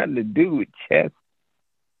it had nothing to do with chess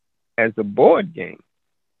as a board game,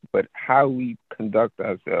 but how we conduct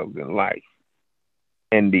ourselves in life.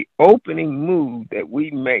 And the opening move that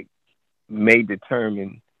we make may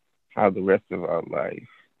determine how the rest of our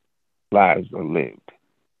lives are lived.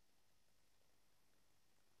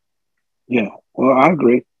 Yeah, well, I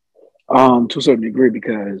agree to a certain degree,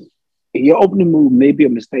 because your opening move may be a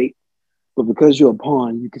mistake, but because you're a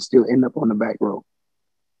pawn, you can still end up on the back row.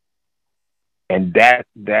 And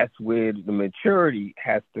that's where the maturity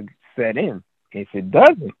has to set in. If it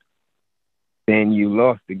doesn't, then you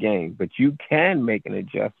lost the game. But you can make an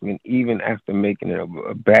adjustment even after making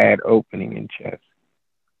a bad opening in chess.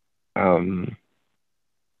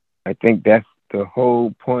 I think that's the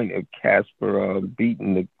whole point of Kasparov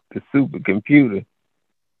beating the supercomputer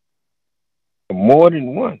more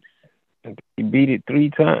than once. He beat it 3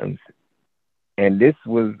 times. And this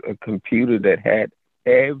was a computer that had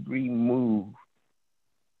every move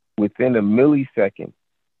within a millisecond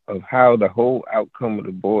of how the whole outcome of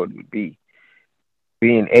the board would be,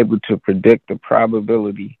 being able to predict the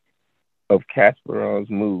probability of Kasparov's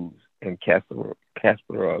moves, and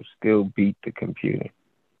Kasparov still beat the computer.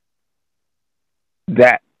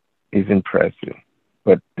 That is impressive,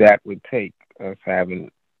 but that would take us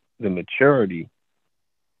having the maturity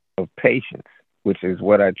of patience, which is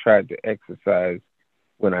what I tried to exercise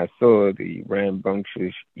when I saw the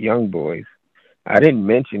rambunctious young boys. I didn't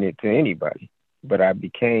mention it to anybody, but I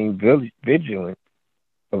became vigilant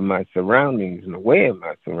of my surroundings and aware of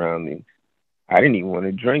my surroundings. I didn't even want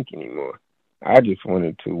to drink anymore. I just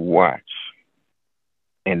wanted to watch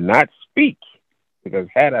and not speak, because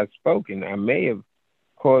had I spoken, I may have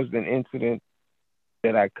caused an incident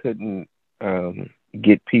that I couldn't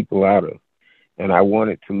get people out of. And I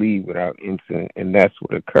wanted to leave without incident, and that's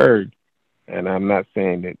what occurred. And I'm not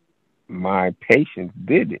saying that my patience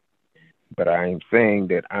did it, but I am saying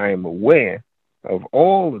that I am aware of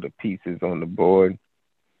all of the pieces on the board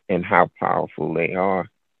and how powerful they are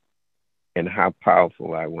and how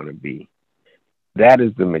powerful I want to be. That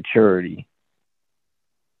is the maturity,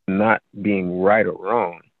 not being right or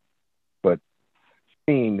wrong, but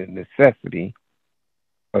seeing the necessity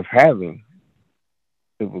of having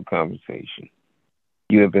civil conversation.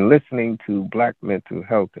 You have been listening to Black Mental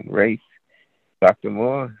Health and Race. Dr.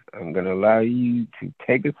 Moore, I'm going to allow you to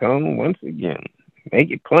take us home once again.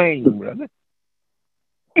 Make it plain, brother.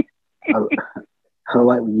 I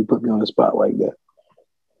like when you put me on the spot like that.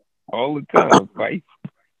 All the time, Fife.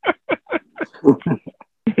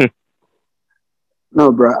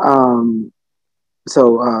 No, bro.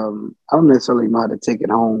 So I don't necessarily know how to take it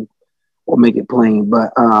home or make it plain,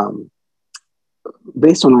 but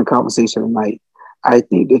based on our conversation tonight, I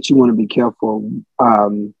think that you want to be careful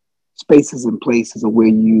spaces and places of where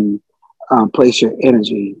you place your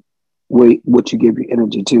energy, what you give your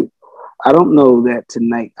energy to. I don't know that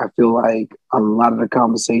tonight. I feel like a lot of the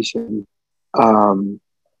conversation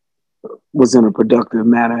was in a productive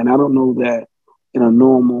manner, and I don't know that in a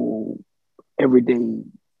normal, everyday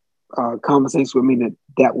conversation with me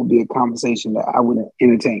that would be a conversation that I would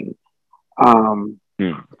entertain.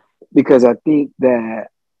 Because I think that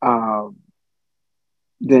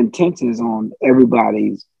the intentions on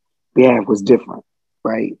everybody's behalf was different,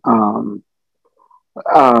 right? I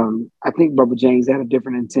think Brother James had a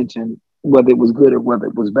different intention, whether it was good or whether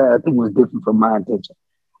it was bad. I think it was different from my intention.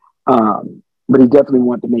 But he definitely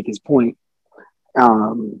wanted to make his point.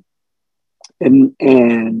 And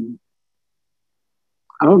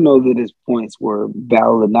I don't know that his points were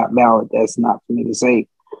valid or not valid. That's not for me to say.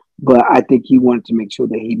 but I think he wanted to make sure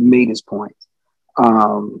that he made his point.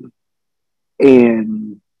 Um,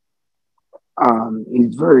 and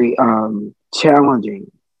He's very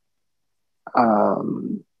challenging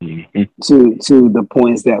um, to the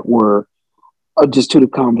points that were just to the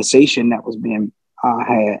conversation that was being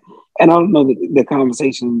had. And I don't know that the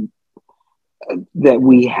conversation that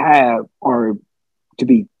we have are to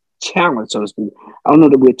be challenged, so to speak. I don't know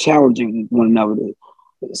that we're challenging one another to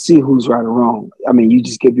see who's right or wrong. I mean, you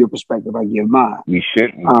just give your perspective, I give mine. We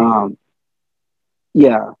shouldn't.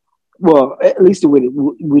 Yeah. Well, at least the way that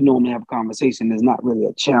we normally have a conversation is not really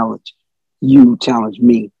a challenge. You challenge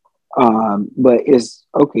me. But it's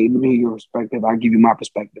okay, let me hear your perspective. I'll give you my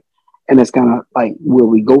perspective. And that's kind of like where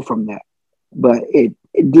we go from that. But it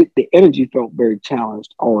did, the energy felt very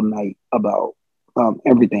challenged all night about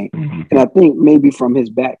everything. Mm-hmm. And I think maybe from his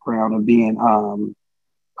background of being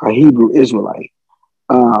a Hebrew Israelite,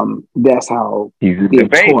 that's how He's a they're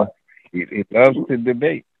debater. taught. He loves to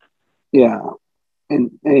debate. Yeah.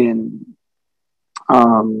 And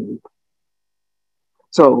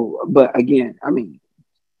so, but again, I mean,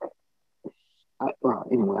 well,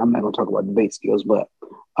 anyway, I'm not going to talk about debate skills, but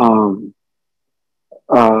uh,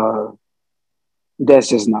 that's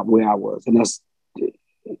just not where I was, and that's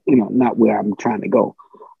not where I'm trying to go.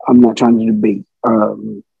 I'm not trying to debate.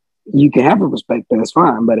 You can have a perspective, that's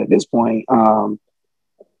fine, but at this point,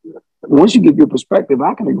 once you give your perspective,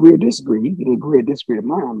 I can agree or disagree. You can agree or disagree with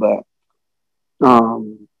mine, but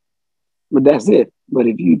that's it. But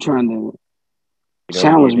if you're trying to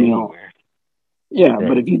challenge me on, yeah, right.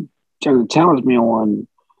 But if you trying to challenge me on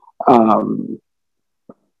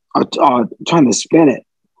trying to spin it,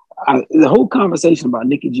 the whole conversation about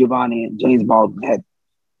Nikki Giovanni and James Baldwin had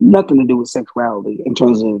nothing to do with sexuality in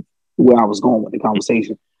terms of where I was going with the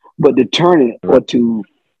conversation, but to turn it or to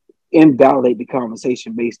invalidate the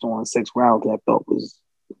conversation based on sexuality, I thought was,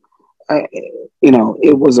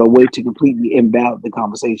 it was a way to completely invalidate the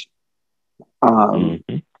conversation.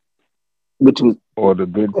 Which was, or the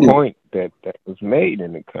good point that was made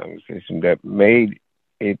in the conversation that made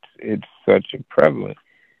it such a prevalent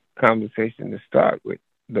conversation to start with.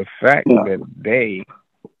 The fact that they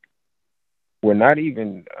were not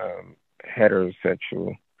even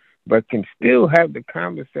heterosexual, but can still have the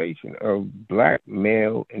conversation of black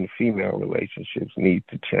male and female relationships need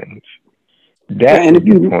to change. That's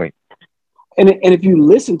the point. And if you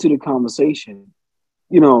listen to the conversation,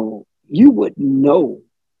 you would know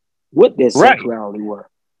what their sexuality were.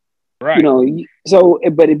 Right. So,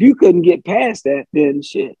 but if you couldn't get past that, then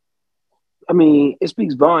shit. I mean, it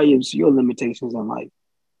speaks volumes to your limitations in life.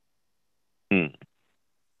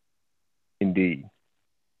 Indeed.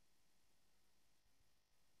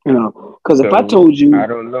 Because if I told you, I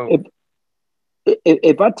don't know.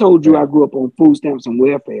 If I told you I grew up on food stamps and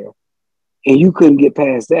welfare, and you couldn't get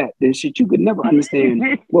past that, then shit, you could never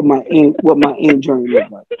understand what my end journey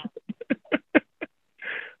looked like.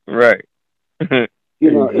 Right. Exactly.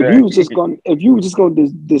 if you were just going to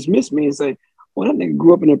dismiss me and say, "Well, that nigga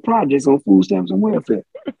grew up in the projects on food stamps and welfare."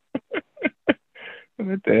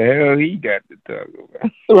 What the hell he got to talk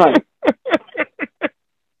about? Right.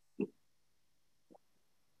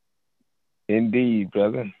 Indeed,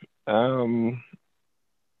 brother. I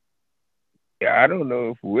don't know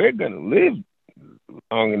if we're gonna live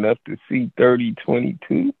long enough to see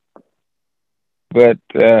 3022, but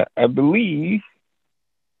I believe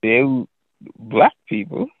black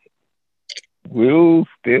people will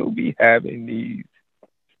still be having these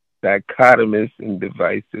dichotomous and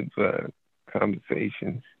divisive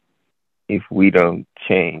conversations if we don't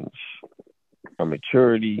change our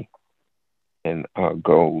maturity and our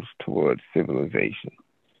goals towards civilization.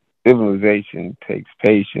 Civilization takes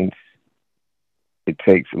patience. It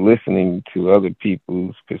takes listening to other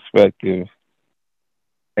people's perspective,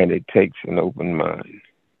 and it takes an open mind.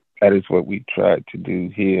 That is what we tried to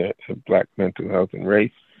do here at Black Mental Health and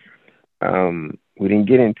Race. We didn't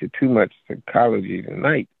get into too much psychology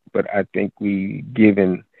tonight, but I think we've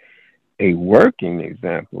given a working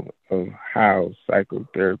example of how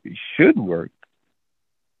psychotherapy should work.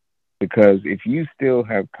 Because if you still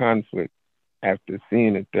have conflict after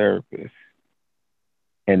seeing a therapist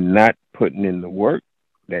and not putting in the work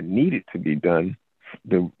that needed to be done,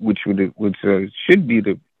 which should be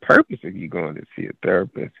the purpose of you going to see a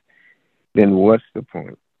therapist, then what's the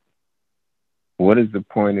point? What is the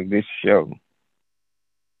point of this show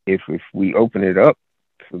if we open it up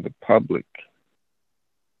to the public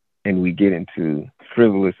and we get into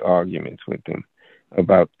frivolous arguments with them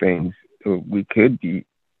about things? We could be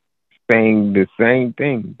saying the same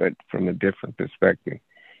thing, but from a different perspective.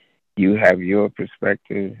 You have your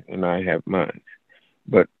perspective and I have mine.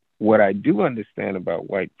 But what I do understand about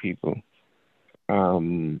white people,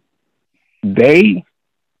 they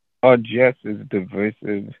are just as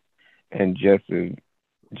divisive and just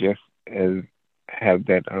as have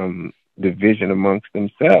that division amongst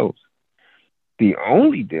themselves. The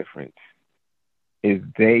only difference is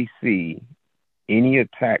they see any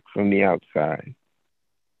attack from the outside,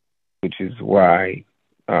 which is why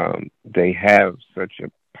they have such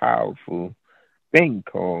a powerful thing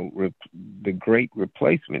called the Great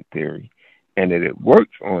Replacement Theory, and that it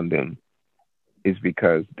works on them is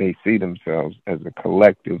because they see themselves as a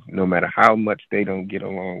collective, no matter how much they don't get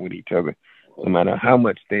along with each other, no matter how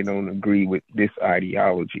much they don't agree with this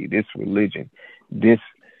ideology, this religion, this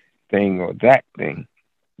thing or that thing.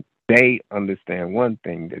 They understand one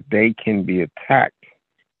thing, that they can be attacked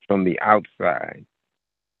from the outside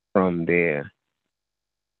from their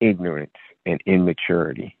ignorance and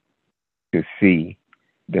immaturity to see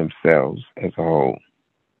themselves as a whole.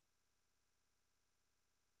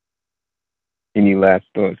 Any last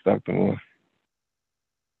thoughts, Dr. Moore?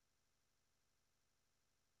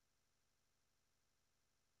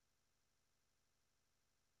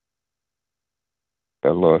 I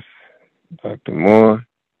lost Dr. Moore.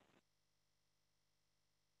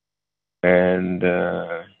 And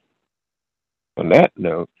on that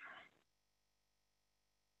note,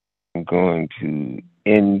 I'm going to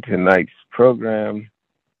end tonight's program.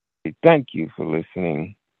 Thank you for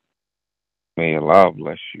listening. May Allah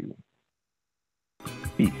bless you.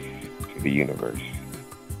 Peace to the universe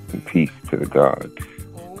and peace to the gods.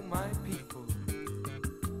 Oh, my people,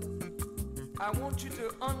 I want you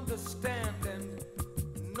to understand and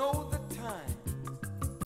know that